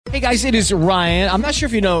Hey guys, it is Ryan. I'm not sure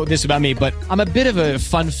if you know this about me, but I'm a bit of a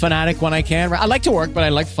fun fanatic when I can. I like to work, but I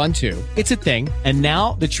like fun too. It's a thing. And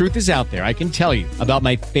now the truth is out there. I can tell you about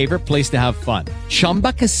my favorite place to have fun.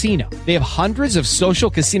 Chumba Casino. They have hundreds of social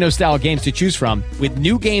casino style games to choose from with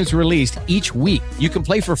new games released each week. You can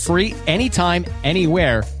play for free anytime,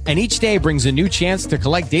 anywhere. And each day brings a new chance to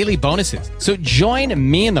collect daily bonuses. So join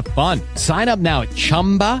me in the fun. Sign up now at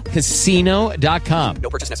ChumbaCasino.com. No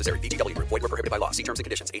purchase necessary. VGW. Void where prohibited by law. See terms and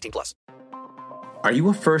conditions. 18+. Are you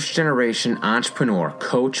a first-generation entrepreneur,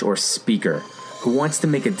 coach, or speaker who wants to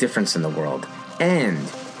make a difference in the world? And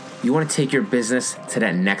you want to take your business to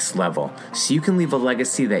that next level so you can leave a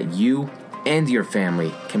legacy that you and your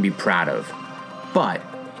family can be proud of. But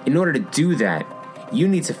in order to do that, you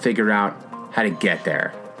need to figure out how to get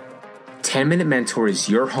there. 10-Minute Mentor is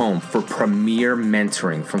your home for premier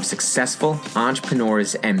mentoring from successful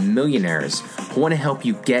entrepreneurs and millionaires who want to help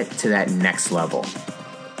you get to that next level.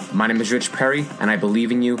 My name is Rich Perry, and I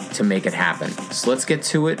believe in you to make it happen. So let's get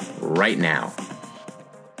to it right now.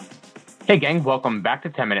 Hey gang, welcome back to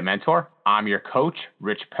 10-Minute Mentor. I'm your coach,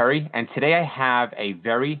 Rich Perry, and today I have a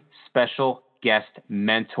very special guest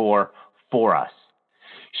mentor for us.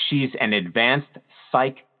 She's an advanced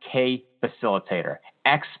Psych K facilitator,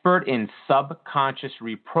 expert in subconscious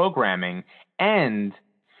reprogramming, and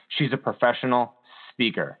she's a professional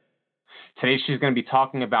speaker. Today she's going to be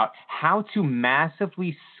talking about how to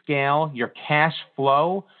massively scale your cash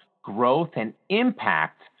flow, growth, and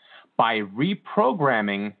impact by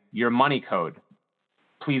reprogramming your money code.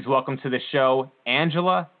 Please welcome to the show,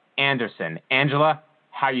 Angela Anderson. Angela,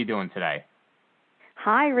 how are you doing today?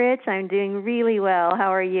 Hi, Rich. I'm doing really well.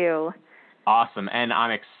 How are you? Awesome. And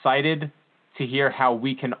I'm excited to hear how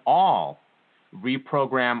we can all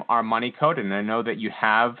reprogram our money code. And I know that you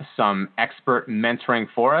have some expert mentoring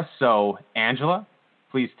for us. So, Angela,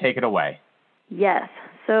 please take it away. Yes.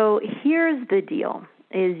 So here's the deal,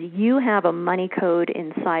 is you have a money code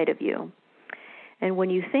inside of you. And when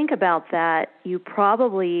you think about that, you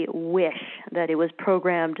probably wish that it was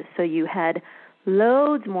programmed so you had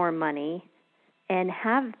loads more money and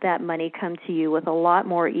have that money come to you with a lot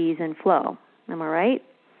more ease and flow. Am I right?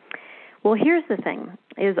 Well, here's the thing,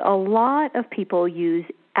 is a lot of people use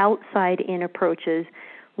outside-in approaches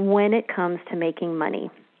when it comes to making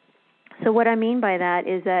money. So what I mean by that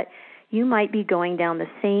is that you might be going down the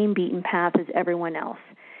same beaten path as everyone else.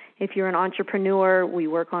 If you're an entrepreneur, we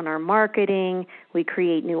work on our marketing, we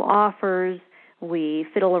create new offers, we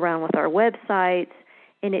fiddle around with our websites,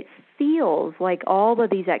 and it feels like all of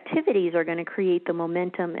these activities are going to create the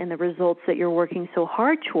momentum and the results that you're working so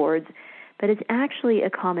hard towards, but it's actually a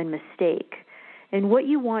common mistake. And what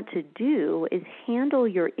you want to do is handle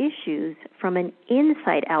your issues from an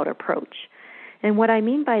inside-out approach. And what I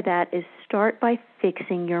mean by that is start by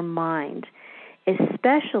fixing your mind,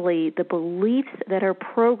 especially the beliefs that are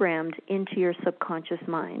programmed into your subconscious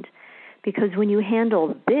mind. Because when you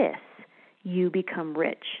handle this, you become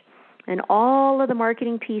rich. And all of the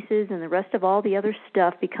marketing pieces and the rest of all the other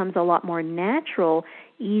stuff becomes a lot more natural,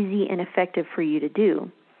 easy, and effective for you to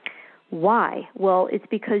do. Why? Well, it's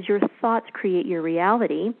because your thoughts create your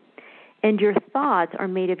reality, and your thoughts are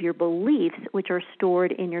made of your beliefs, which are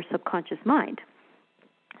stored in your subconscious mind.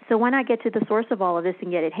 So why not get to the source of all of this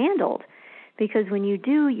and get it handled? Because when you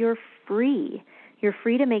do, you're free. You're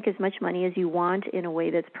free to make as much money as you want in a way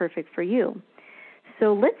that's perfect for you.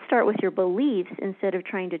 So let's start with your beliefs instead of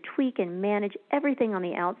trying to tweak and manage everything on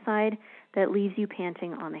the outside that leaves you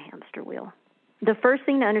panting on the hamster wheel. The first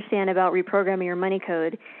thing to understand about reprogramming your money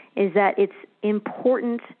code is that it's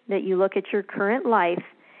important that you look at your current life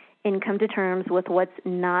and come to terms with what's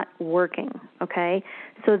not working, okay?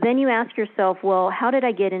 So then you ask yourself, well, how did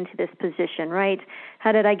I get into this position, right?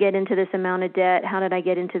 How did I get into this amount of debt? How did I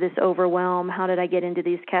get into this overwhelm? How did I get into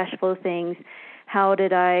these cash flow things? How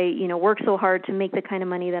did I, work so hard to make the kind of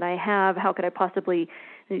money that I have? How could I possibly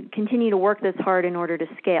continue to work this hard in order to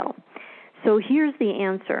scale? So here's the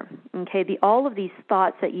answer, okay? All of these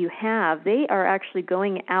thoughts that you have, they are actually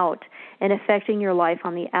going out and affecting your life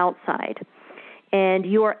on the outside. And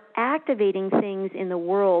you are activating things in the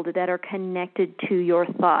world that are connected to your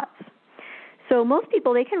thoughts. So most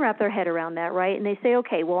people, they can wrap their head around that, right? And they say,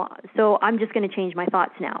 okay, well, so I'm just going to change my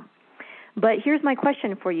thoughts now. But here's my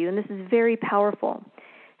question for you, and this is very powerful.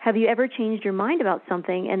 Have you ever changed your mind about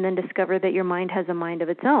something and then discovered that your mind has a mind of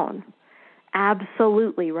its own?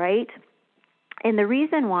 Absolutely, right? And the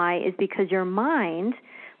reason why is because your mind,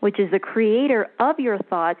 which is the creator of your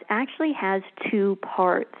thoughts, actually has two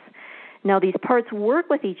parts. Now, these parts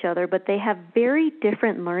work with each other, but they have very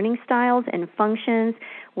different learning styles and functions,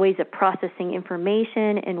 ways of processing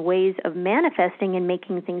information, and ways of manifesting and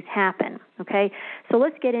making things happen, okay? So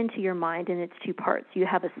let's get into your mind in its two parts. You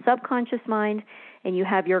have a subconscious mind, and you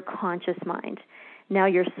have your conscious mind. Now,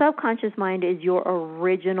 your subconscious mind is your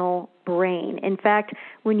original brain. In fact,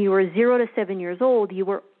 when you were 0 to 7 years old, you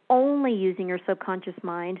were only using your subconscious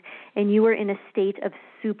mind, and you were in a state of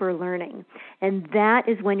super learning. And that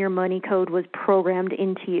is when your money code was programmed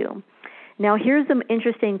into you. Now, here's the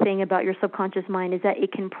interesting thing about your subconscious mind is that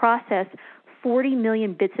it can process 40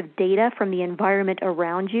 million bits of data from the environment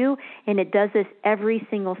around you, and it does this every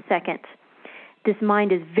single second. This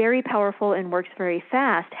mind is very powerful and works very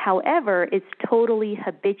fast. However, it's totally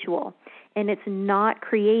habitual, and it's not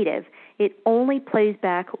creative. It only plays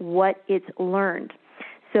back what it's learned.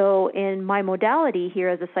 So in my modality here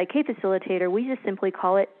as a Psyche facilitator, we just simply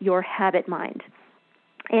call it your habit mind.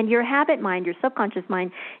 And your habit mind, your subconscious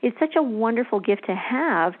mind, is such a wonderful gift to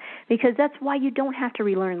have because that's why you don't have to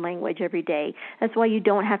relearn language every day. That's why you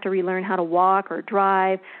don't have to relearn how to walk or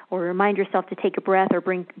drive or remind yourself to take a breath or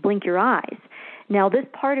blink your eyes. Now, this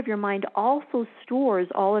part of your mind also stores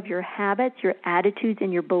all of your habits, your attitudes,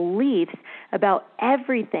 and your beliefs about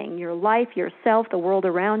everything, your life, yourself, the world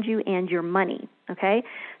around you, and your money, okay?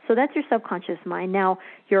 So that's your subconscious mind. Now,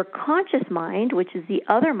 your conscious mind, which is the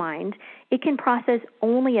other mind, it can process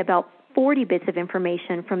only about 40 bits of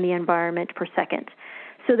information from the environment per second.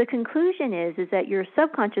 So the conclusion is that your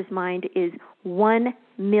subconscious mind is 1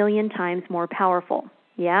 million times more powerful.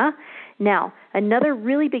 Yeah? Now, another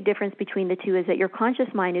really big difference between the two is that your conscious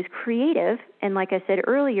mind is creative, and like I said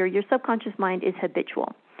earlier, your subconscious mind is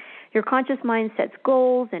habitual. Your conscious mind sets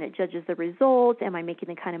goals, and it judges the results. Am I making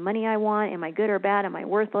the kind of money I want? Am I good or bad? Am I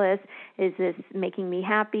worthless? Is this making me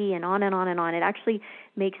happy? And on and on and on. It actually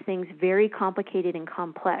makes things very complicated and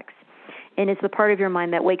complex. And it's the part of your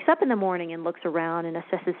mind that wakes up in the morning and looks around and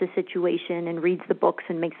assesses the situation and reads the books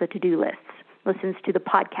and makes the to-do lists, listens to the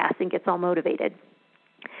podcast and gets all motivated.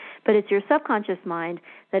 But it's your subconscious mind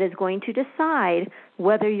that is going to decide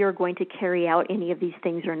whether you're going to carry out any of these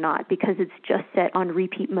things or not, because it's just set on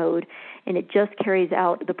repeat mode, and it just carries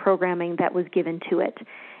out the programming that was given to it.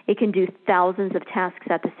 It can do thousands of tasks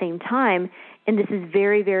at the same time, and this is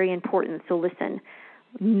very, very important. So listen,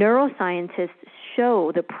 neuroscientists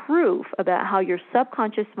show the proof about how your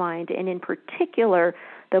subconscious mind, and in particular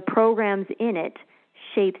the programs in it,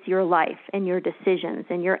 shapes your life and your decisions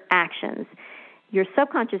and your actions. Your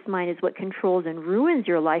subconscious mind is what controls and ruins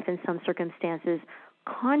your life in some circumstances,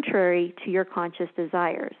 contrary to your conscious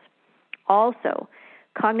desires. Also,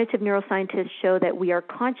 cognitive neuroscientists show that we are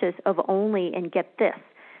conscious of only, and get this,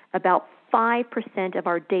 about 5% of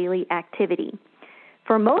our daily activity.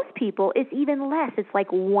 For most people, it's even less. It's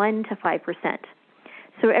like 1 to 5%.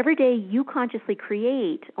 So every day you consciously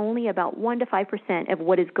create only about 1 to 5% of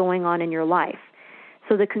what is going on in your life.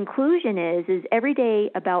 So the conclusion is every day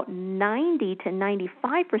about 90 to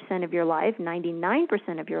 95% of your life,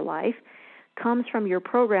 99% of your life, comes from your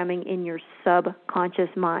programming in your subconscious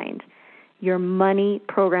mind, your money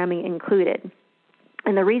programming included.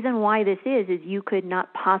 And the reason why this is you could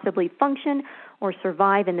not possibly function or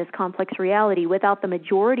survive in this complex reality without the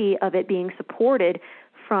majority of it being supported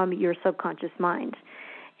from your subconscious mind.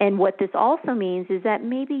 And what this also means is that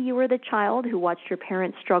maybe you were the child who watched your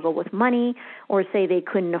parents struggle with money, or say they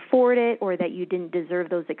couldn't afford it, or that you didn't deserve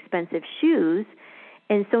those expensive shoes.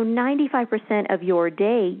 And so 95% of your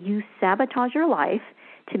day, you sabotage your life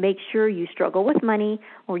to make sure you struggle with money,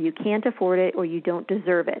 or you can't afford it, or you don't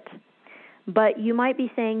deserve it. But you might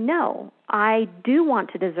be saying, no, I do want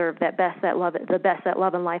to deserve the best that love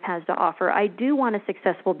and life has to offer. I do want a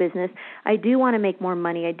successful business. I do want to make more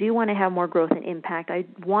money. I do want to have more growth and impact. I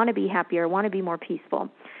want to be happier. I want to be more peaceful.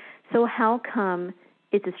 So how come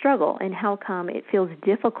it's a struggle, and how come it feels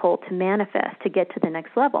difficult to manifest, to get to the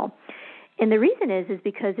next level? And the reason is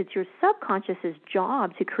because it's your subconscious's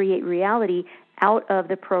job to create reality out of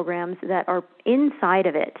the programs that are inside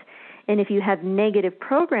of it. And if you have negative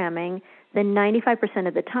programming, then 95%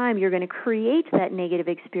 of the time you're going to create that negative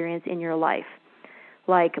experience in your life.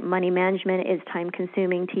 Like money management is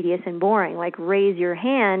time-consuming, tedious, and boring. Like raise your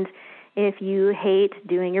hand if you hate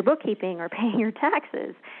doing your bookkeeping or paying your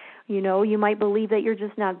taxes. You know, you might believe that you're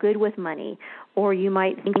just not good with money, or you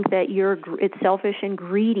might think that it's selfish and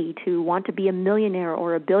greedy to want to be a millionaire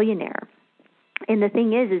or a billionaire. And the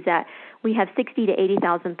thing is that we have 60 to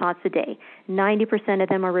 80,000 thoughts a day. 90% of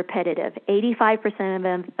them are repetitive.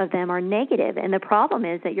 85% of them are negative. And the problem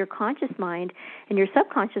is that your conscious mind and your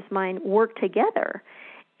subconscious mind work together.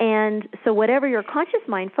 And so whatever your conscious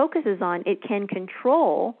mind focuses on, it can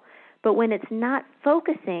control, But when it's not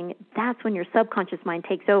focusing, that's when your subconscious mind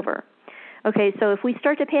takes over. Okay, so if we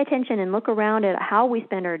start to pay attention and look around at how we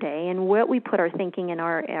spend our day and what we put our thinking and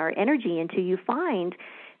our energy into, you find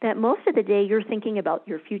that most of the day you're thinking about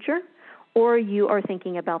your future or you are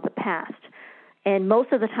thinking about the past. And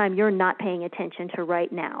most of the time you're not paying attention to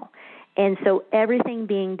right now. And so everything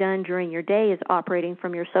being done during your day is operating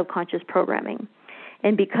from your subconscious programming.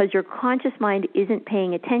 And because your conscious mind isn't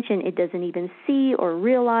paying attention, it doesn't even see or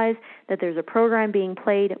realize that there's a program being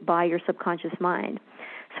played by your subconscious mind.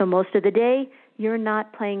 So most of the day, you're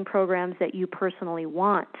not playing programs that you personally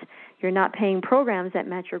want. You're not playing programs that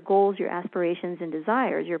match your goals, your aspirations, and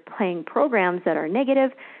desires. You're playing programs that are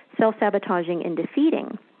negative, self-sabotaging, and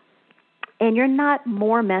defeating. And you're not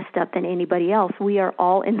more messed up than anybody else. We are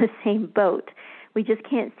all in the same boat. We just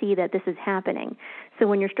can't see that this is happening. So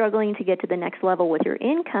when you're struggling to get to the next level with your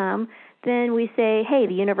income, then we say, hey,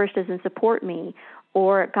 the universe doesn't support me.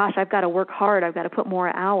 Or, gosh, I've got to work hard, I've got to put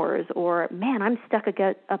more hours. Or, man, I'm stuck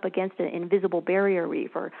up against an invisible barrier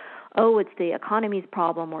reef. Or, oh, it's the economy's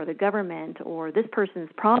problem or the government or this person's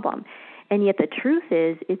problem. And yet the truth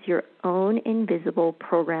is it's your own invisible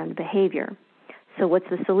programmed behavior. So what's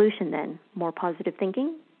the solution then? More positive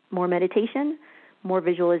thinking, more meditation, more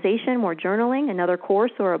visualization, more journaling, another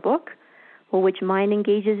course or a book? Well, which mind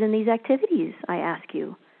engages in these activities, I ask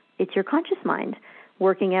you? It's your conscious mind,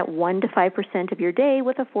 working at 1 to 5% of your day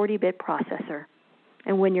with a 40-bit processor.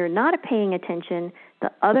 And when you're not paying attention,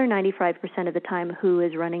 the other 95% of the time, who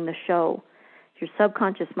is running the show? Your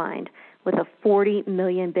subconscious mind with a 40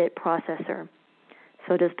 million-bit processor.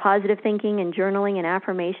 So does positive thinking and journaling and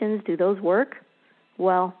affirmations, do those work?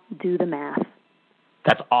 Well, do the math.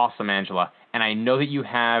 That's awesome, Angela. And I know that you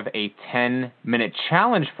have a 10-minute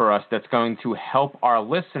challenge for us that's going to help our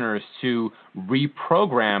listeners to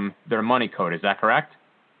reprogram their money code. Is that correct?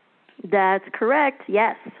 That's correct,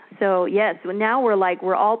 yes. So, yes, now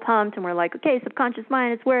we're all pumped, and we're like, okay, subconscious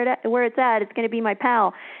mind, it's where it's at. It's going to be my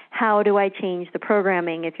pal. How do I change the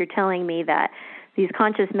programming? If you're telling me that these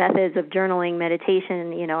conscious methods of journaling,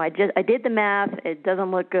 meditation, I did the math. It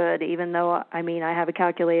doesn't look good, even though, I have a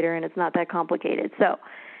calculator, and it's not that complicated. So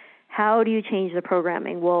how do you change the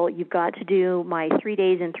programming? Well, you've got to do my 3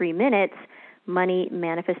 days in 3 minutes money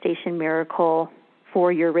manifestation miracle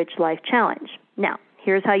for your rich life challenge. Now,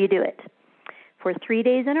 here's how you do it. For 3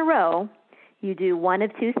 days in a row, you do one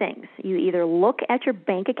of two things. You either look at your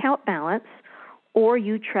bank account balance or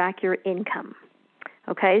you track your income.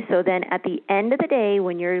 Okay, so then at the end of the day,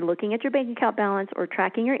 when you're looking at your bank account balance or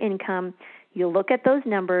tracking your income, you look at those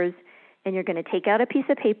numbers and you're going to take out a piece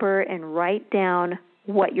of paper and write down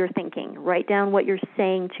what you're thinking. Write down what you're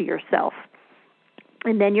saying to yourself.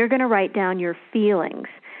 And then you're going to write down your feelings.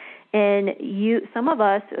 And some of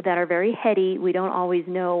us that are very heady, we don't always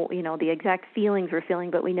know, the exact feelings we're feeling,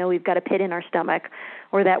 but we know we've got a pit in our stomach,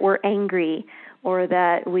 or that we're angry, or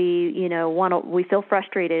that we feel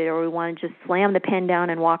frustrated, or we want to just slam the pen down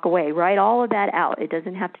and walk away. Write all of that out. It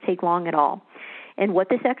doesn't have to take long at all. And what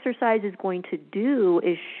this exercise is going to do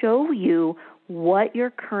is show you what your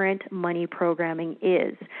current money programming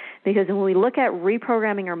is. Because when we look at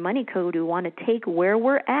reprogramming our money code, we want to take where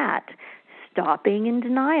we're at, stop being in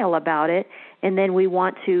denial about it, and then we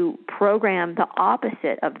want to program the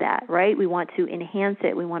opposite of that, right? We want to enhance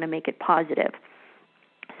it. We want to make it positive.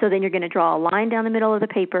 So then you're going to draw a line down the middle of the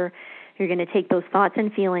paper. You're going to take those thoughts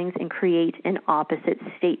and feelings and create an opposite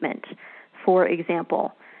statement. For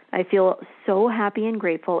example, I feel so happy and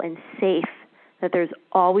grateful and safe that there's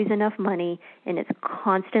always enough money and it's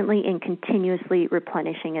constantly and continuously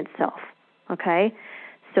replenishing itself. Okay?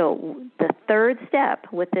 So the third step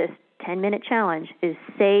with this 10-minute challenge is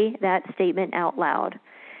say that statement out loud.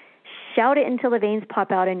 Shout it until the veins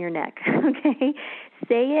pop out in your neck, okay?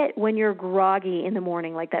 Say it when you're groggy in the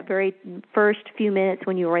morning, like that very first few minutes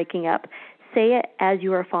when you're waking up. Say it as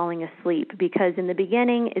you are falling asleep, because in the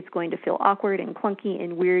beginning it's going to feel awkward and clunky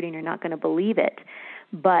and weird and you're not going to believe it.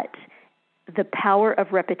 But the power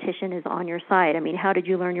of repetition is on your side. How did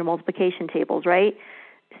you learn your multiplication tables, right?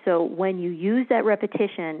 So when you use that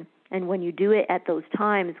repetition, and when you do it at those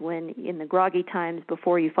times, when in the groggy times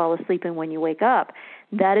before you fall asleep and when you wake up,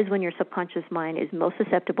 that is when your subconscious mind is most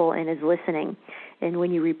susceptible and is listening. And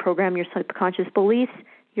when you reprogram your subconscious beliefs,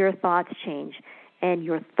 your thoughts change. And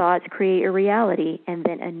your thoughts create a reality, and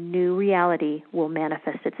then a new reality will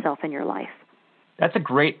manifest itself in your life. That's a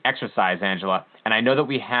great exercise, Angela. And I know that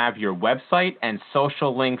we have your website and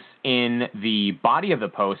social links in the body of the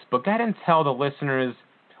post, but go ahead and tell the listeners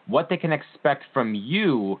what they can expect from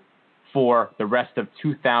you for the rest of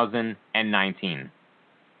 2019.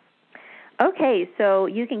 Okay, so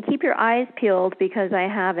you can keep your eyes peeled because I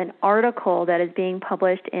have an article that is being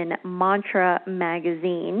published in Mantra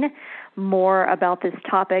magazine, more about this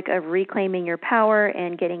topic of reclaiming your power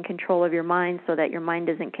and getting control of your mind so that your mind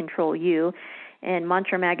doesn't control you. And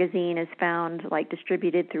Mantra magazine is found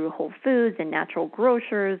distributed through Whole Foods and natural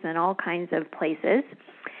grocers and all kinds of places.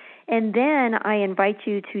 And then I invite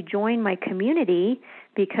you to join my community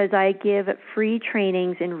because I give free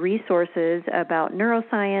trainings and resources about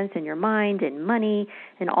neuroscience and your mind and money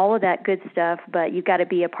and all of that good stuff, but you've got to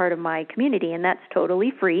be a part of my community, and that's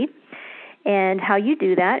totally free. And how you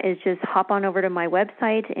do that is just hop on over to my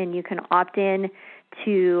website, and you can opt in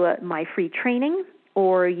to my free training,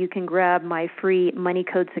 or you can grab my free Money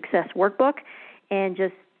Code Success Workbook, and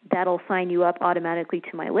just that'll sign you up automatically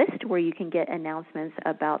to my list where you can get announcements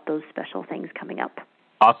about those special things coming up.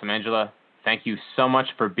 Awesome, Angela. Thank you so much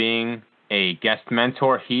for being a guest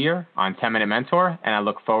mentor here on 10 Minute Mentor, and I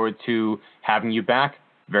look forward to having you back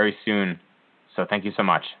very soon. So thank you so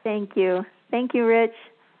much. Thank you. Thank you, Rich.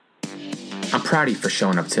 I'm proud of you for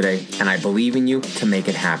showing up today, and I believe in you to make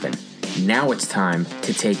it happen. Now it's time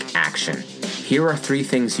to take action. Here are 3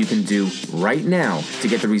 things you can do right now to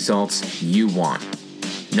get the results you want.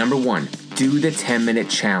 Number 1, do the 10-minute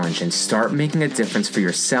challenge and start making a difference for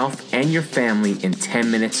yourself and your family in 10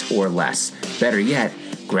 minutes or less. Better yet,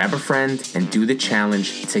 grab a friend and do the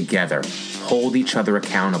challenge together. Hold each other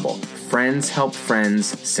accountable. Friends help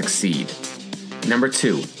friends succeed. Number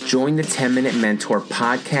 2, join the 10-Minute Mentor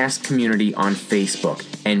podcast community on Facebook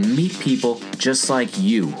and meet people just like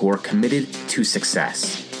you who are committed to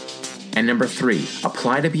success. And number 3,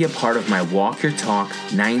 apply to be a part of my Walk Your Talk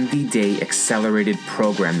 90-day accelerated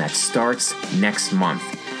program that starts next month.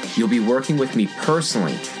 You'll be working with me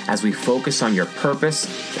personally as we focus on your purpose,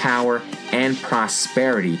 power, and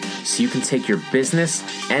prosperity so you can take your business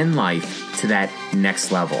and life to that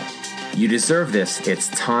next level. You deserve this. It's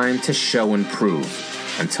time to show and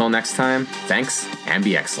prove. Until next time, thanks and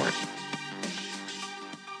be excellent.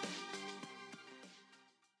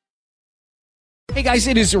 Hey guys,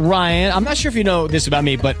 it is Ryan. I'm not sure if you know this about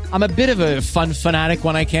me, but I'm a bit of a fun fanatic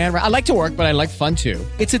when I can. I like to work, but I like fun too.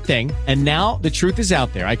 It's a thing. And now the truth is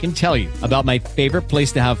out there. I can tell you about my favorite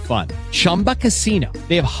place to have fun. Chumba Casino.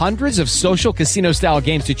 They have hundreds of social casino style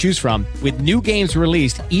games to choose from with new games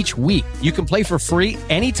released each week. You can play for free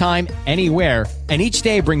anytime, anywhere. And each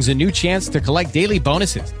day brings a new chance to collect daily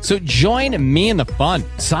bonuses. So join me in the fun.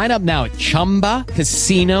 Sign up now at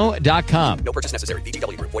ChumbaCasino.com. No purchase necessary.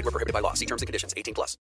 VGW Group. Void where prohibited by law. See terms and conditions. 18+.